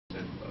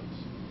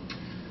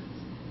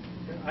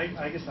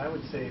I guess I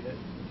would say that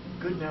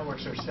good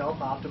networks are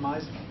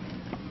self-optimizing.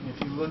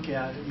 If you look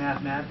at it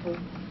mathematically,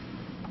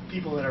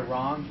 people that are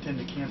wrong tend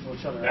to cancel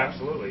each other out.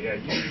 Absolutely, yeah.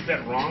 You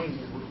bet wrong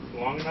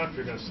long enough,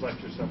 you're going to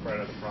select yourself right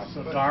out of the process.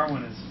 So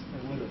Darwin is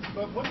with it.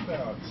 But what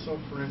about, so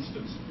for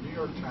instance, New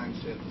York Times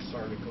had this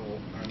article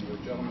on the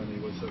gentleman, he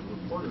was a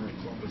reporter in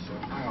Columbus,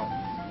 Ohio,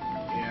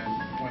 and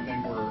when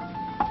they were,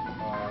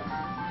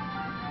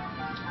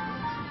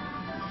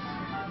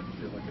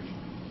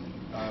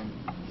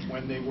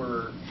 when they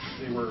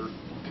were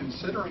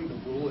considering the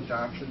rule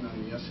adoption on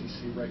the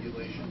SEC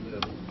regulation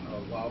that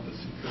allowed the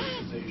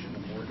securitization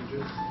of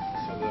mortgages,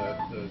 so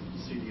the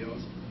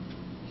CDOs,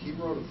 he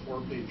wrote a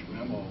 4-page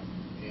memo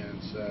and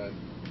said,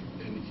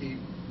 and he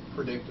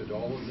predicted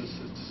all of this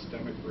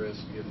systemic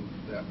risk in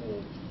that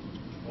whole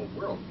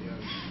world.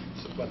 And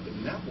so, but the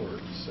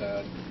network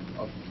said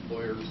of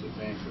lawyers, of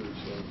bankers,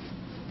 of,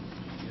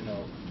 you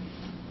know,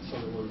 so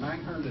there were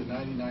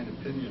 999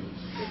 opinions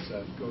that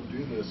said, go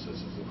do this.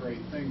 This is a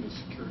great thing to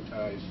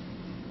securitize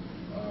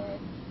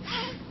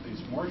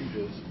these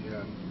mortgages.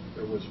 And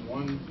there was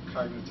one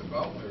cognitive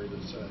outlier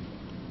that said,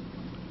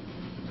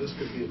 this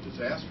could be a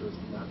disaster if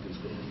the market's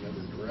going in the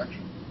other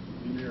direction.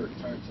 The New York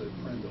Times had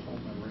printed the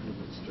whole memorandum.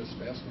 It's just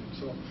fascinating.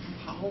 So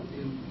how,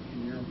 in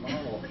your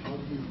model, how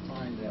do you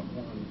find that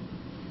one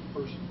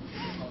person?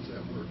 How does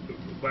that work?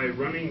 By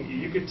running,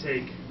 you could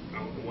take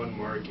one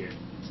market,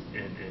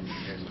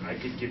 and I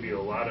could give you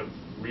a lot of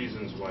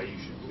reasons why you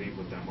should believe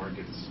what that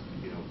market's,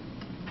 you know,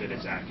 that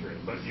it's accurate.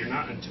 But you're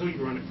not, until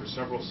you run it for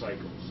several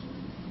cycles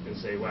and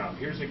say, wow,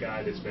 here's a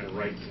guy that's been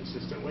right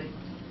consistently.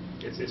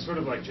 It's sort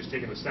of like just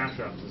taking a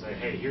snapshot and say,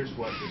 hey, here's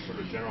what the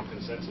sort of general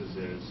consensus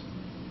is.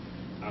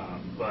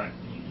 But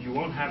you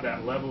won't have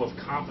that level of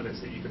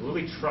confidence that you can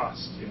really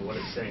trust in what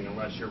it's saying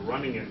unless you're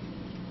running it,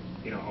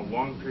 you know, a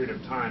long period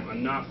of time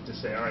enough to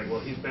say, all right, well,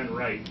 he's been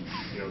right,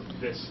 you know,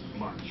 this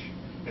much.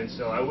 And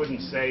so I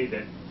wouldn't say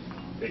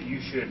that you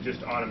should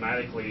just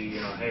automatically, you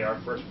know, hey, our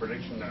first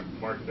prediction that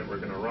market that we're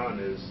going to run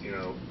is, you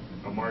know,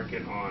 a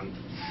market on,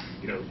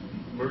 you know,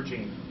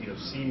 merging, you know,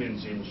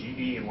 Siemens and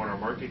GE and what our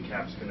market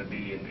cap's going to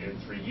be in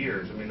 3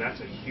 years. I mean, that's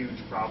a huge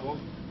problem.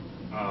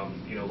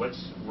 You know,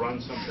 let's run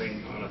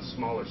something on a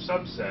smaller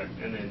subset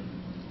and then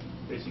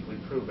basically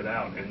prove it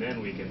out, and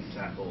then we can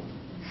tackle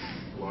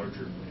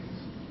larger things.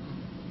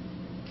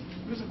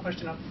 There was a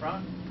question up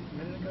front a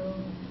minute ago.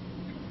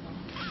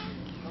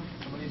 Oh,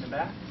 somebody in the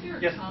back? Is there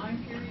a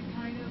time period,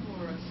 kind of,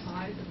 or a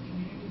size of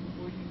community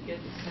before you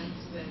get the sense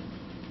that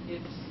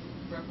it's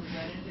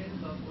representative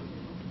of what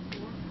you're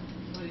looking for?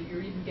 Whether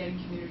you're even getting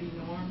community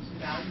norms and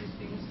values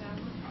being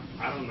established?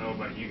 I don't know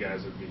about you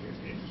guys would be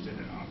interested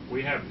in it.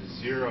 We have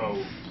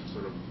zero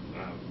sort of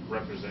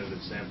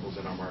representative samples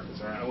in our markets.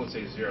 I won't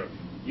say zero.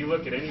 You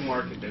look at any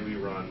market that we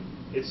run,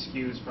 it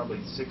skews probably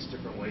 6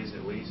 different ways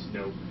at least. You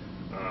know,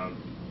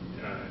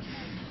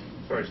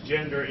 as far as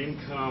gender,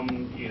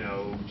 income, you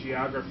know,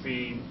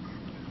 geography.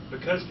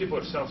 Because people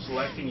are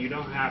self-selecting, you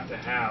don't have to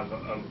have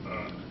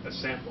a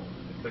sample,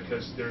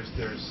 because there's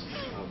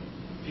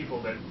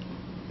people that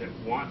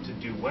want to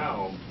do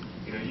well.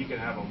 You know, you can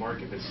have a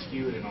market that's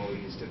skewed in all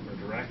these different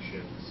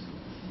directions.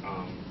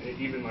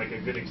 Even like a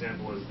good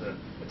example is a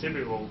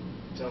typical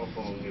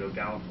telephone, you know,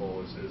 Gallup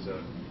poll is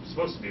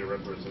supposed to be a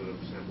representative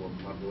sample of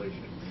the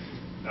population.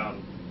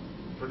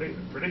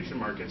 Prediction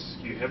markets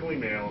skew heavily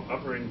male,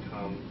 upper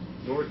income,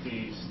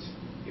 northeast,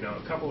 you know,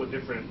 a couple of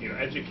different, you know,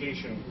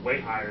 education way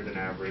higher than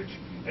average,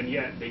 and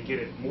yet they get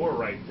it more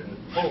right than the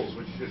polls,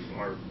 which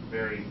are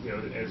very, you know,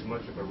 as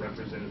much of a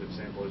representative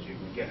sample as you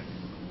can get,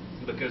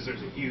 because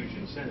there's a huge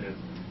incentive,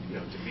 you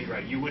know, to be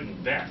right. You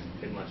wouldn't bet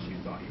unless you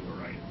thought you were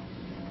right.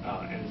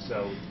 And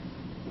so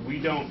we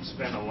don't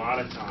spend a lot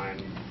of time,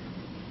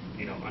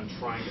 you know, on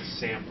trying to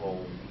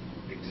sample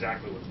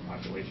exactly what the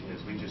population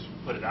is. We just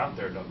put it out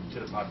there to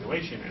the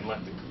population and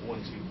let the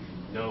ones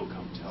who know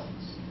come tell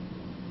us.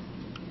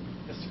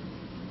 Yes, sir.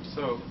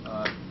 So,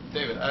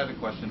 David, I have a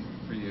question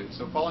for you.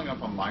 So following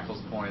up on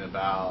Michael's point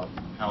about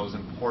how it's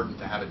important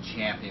to have a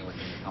champion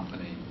within the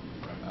company,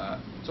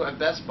 so at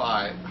Best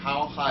Buy,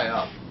 how high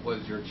up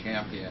was your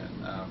champion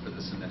for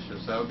this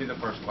initiative? So that would be the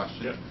first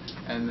question. Yep.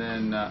 And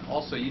then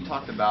also you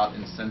talked about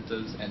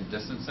incentives and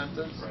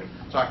disincentives. Right.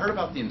 So I heard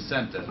about the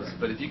incentives, right.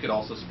 But if you could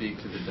also speak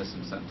to the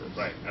disincentives.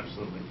 Right,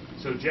 absolutely.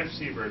 So Jeff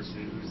Sieverts,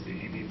 who's the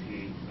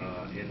EVP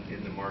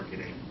in the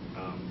marketing,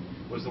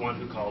 was the one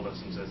who called us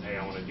and says, hey,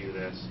 I want to do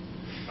this.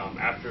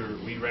 After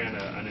we ran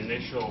an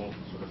initial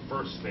sort of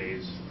first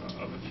phase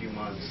of a few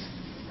months,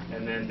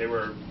 and then they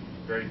were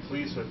very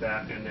pleased with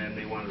that, and then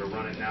they wanted to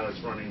run it. Now it's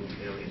running,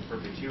 you know, in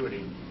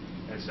perpetuity.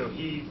 And so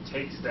he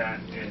takes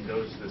that and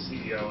goes to the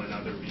CEO and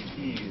other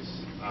VPs.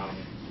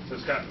 So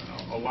it's got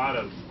a lot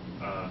of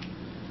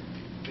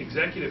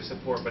executive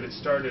support, but it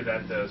started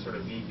at the sort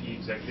of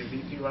executive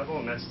VP level,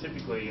 and that's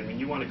typically, I mean,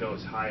 you want to go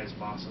as high as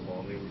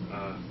possible. I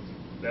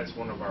mean, that's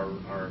one of our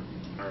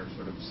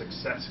sort of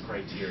success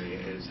criteria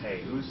is,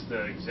 hey, who's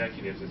the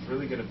executive that's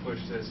really going to push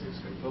this, who's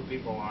going to put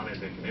people on it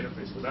that can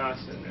interface with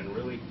us and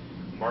really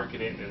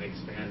market it and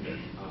expand it.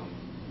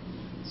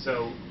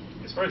 So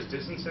As far as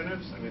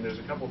disincentives, I mean, there's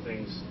a couple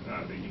things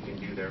that you can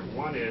do there.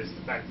 One is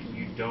the fact that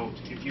you don't,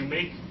 if you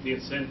make the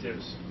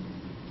incentives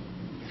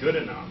good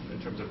enough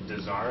in terms of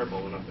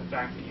desirable enough, the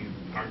fact that you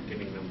aren't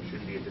getting them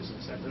should be a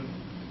disincentive.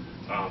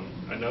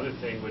 Another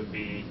thing would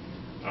be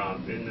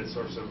in the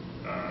sorts of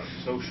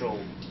social,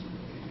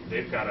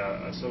 they've got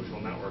a social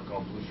network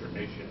called Blue Shirt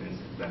Nation in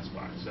Best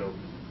Buy. So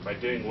by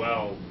doing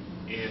well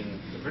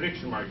in the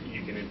prediction market,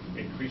 you can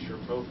increase your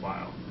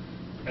profile.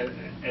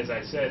 As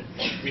I said,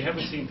 we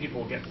haven't seen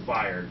people get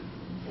fired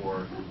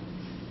for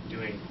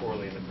doing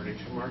poorly in the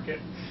prediction market.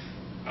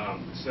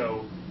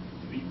 So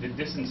the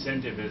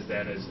disincentive is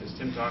that, as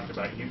Tim talked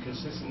about, you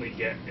consistently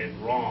get it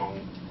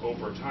wrong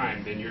over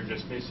time, then you're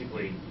just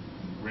basically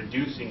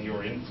reducing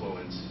your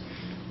influence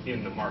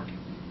in the market.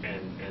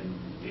 And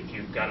if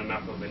you've got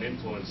enough of an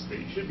influence that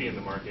you should be in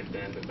the market,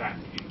 then the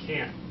fact that you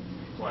can't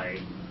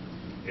play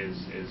is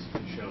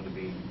shown to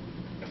be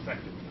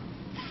effective enough.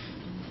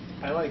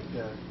 I like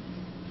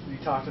we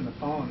talked on the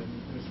phone, and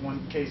there was one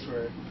case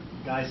where a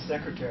guy's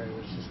secretary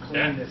was just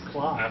cleaning his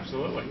clock.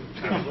 Absolutely.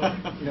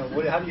 Absolutely. You know,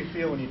 how do you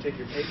feel when you take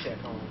your paycheck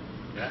home?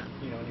 Yeah.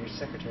 You know, and your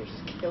secretary's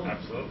just killing it.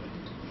 Absolutely.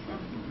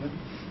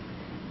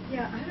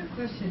 Yeah, I had a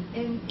question.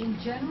 In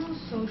general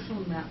social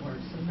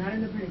networks, so not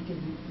in the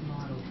predictive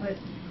model, but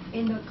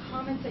in the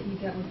comments that you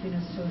get within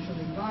a social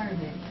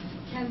environment,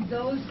 can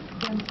those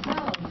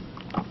themselves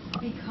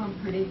become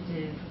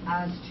predictive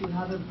as to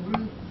how the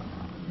group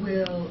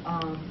will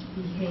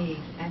behave,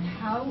 and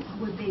how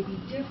would they be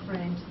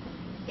different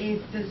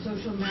if the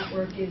social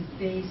network is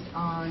based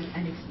on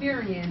an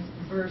experience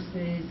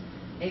versus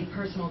a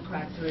personal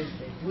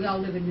characteristic? We all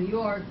live in New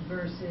York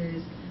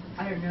versus,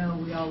 I don't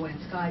know, we all went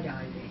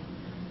skydiving.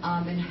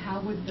 And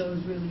how would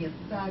those really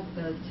affect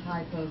the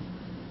type of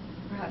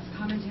perhaps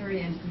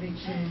commentary and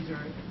predictions,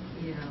 or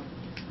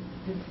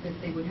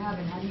that they would have,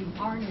 and how do you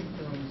harness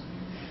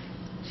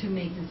those to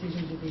make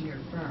decisions within your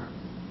firm?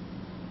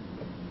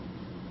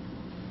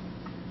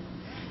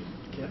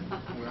 Yeah.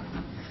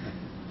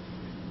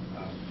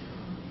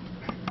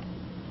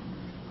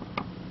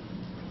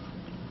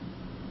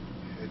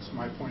 It's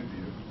my point of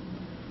view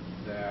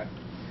that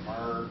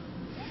our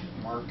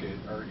market,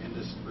 our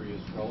industry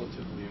is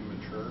relatively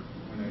immature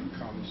when it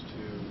comes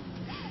to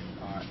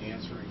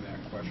answering that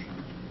question.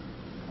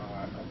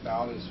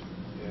 About as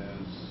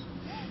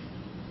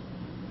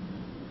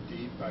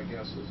deep, I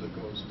guess, as it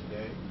goes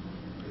today,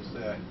 is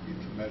that you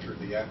can measure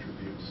the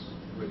attributes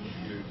which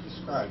you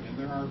described, and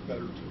there are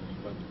better tools,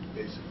 but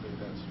basically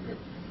that's true.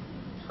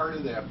 Part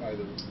of that, by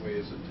the way,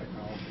 is a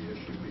technology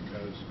issue,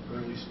 because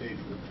early stage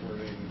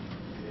reporting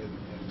and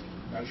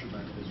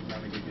measurement is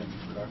running against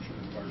production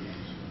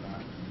environments, not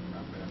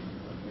bad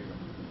data.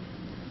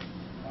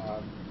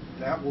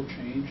 That will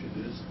change. It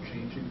is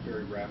changing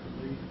very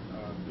rapidly.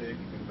 Big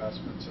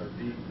investments are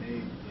being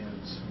made in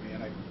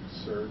semantic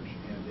search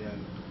and in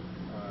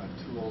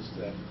tools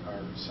that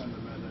are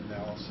sentiment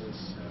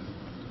analysis and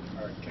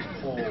can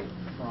pull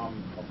from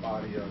a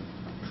body of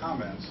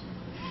comments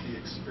the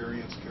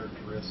experience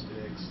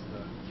characteristics,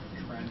 the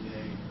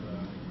trending,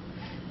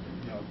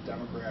 the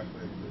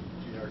demographic,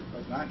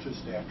 but not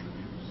just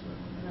attributes,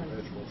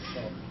 individuals.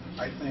 So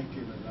I think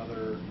in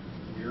another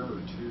year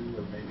or two,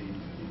 or maybe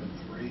even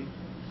 3,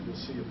 you'll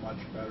see a much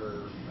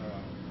better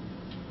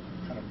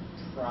kind of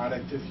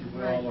product, if you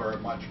will, or a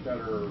much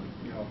better,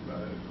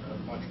 a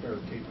much better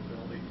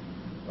capability.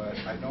 But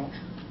I don't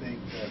think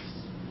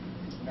it's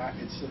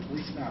at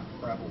least not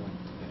prevalent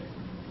today.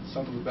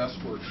 Some of the best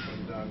work's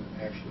been done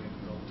actually in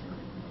the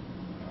military,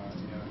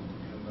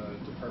 in the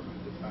Department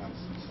of Defense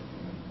and stuff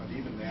like that. But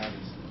even that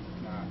is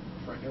not,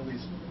 at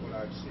least what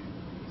I've seen,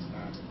 it's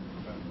not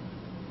prevalent.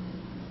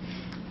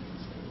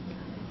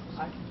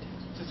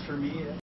 Just for me,